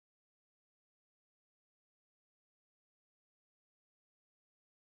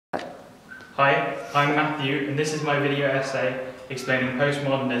Hi, I'm Matthew, and this is my video essay explaining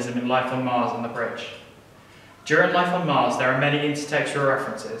postmodernism in Life on Mars and the Bridge. During Life on Mars, there are many intertextual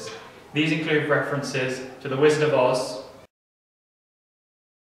references. These include references to The Wizard of Oz,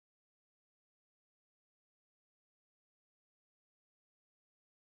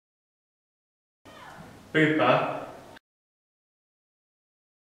 Booper,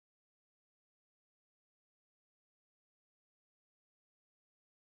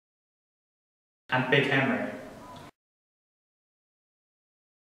 and Big Henry.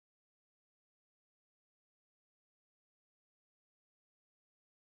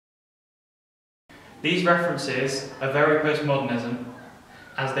 These references are very postmodernism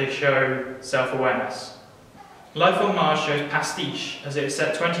as they show self-awareness. Life on Mars shows pastiche as it is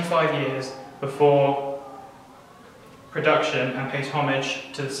set 25 years before production and pays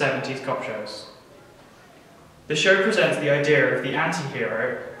homage to the 70s cop shows. The show presents the idea of the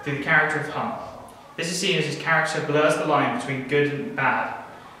anti-hero through the character of Hunt. This is seen as his character blurs the line between good and bad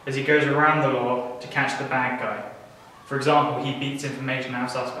as he goes around the law to catch the bad guy. For example, he beats information out of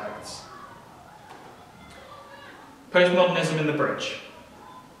suspects. Postmodernism in the Bridge.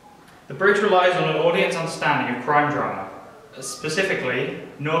 The Bridge relies on an audience understanding of crime drama, specifically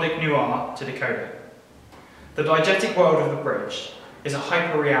Nordic noir, to decode it. The diegetic world of the Bridge is a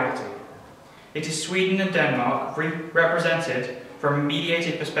hyper-reality. It is Sweden and Denmark represented from a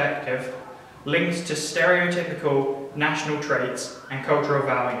mediated perspective linked to stereotypical national traits and cultural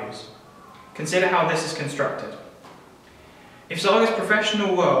values. Consider how this is constructed. If Saga's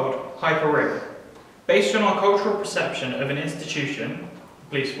professional world hyper-real, based on our cultural perception of an institution, the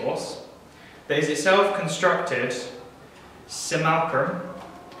police force, that is itself constructed simulacrum,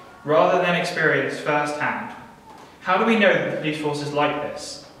 rather than experienced firsthand, how do we know that the police force is like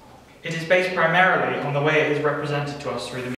this? It is based primarily on the way it is represented to us through the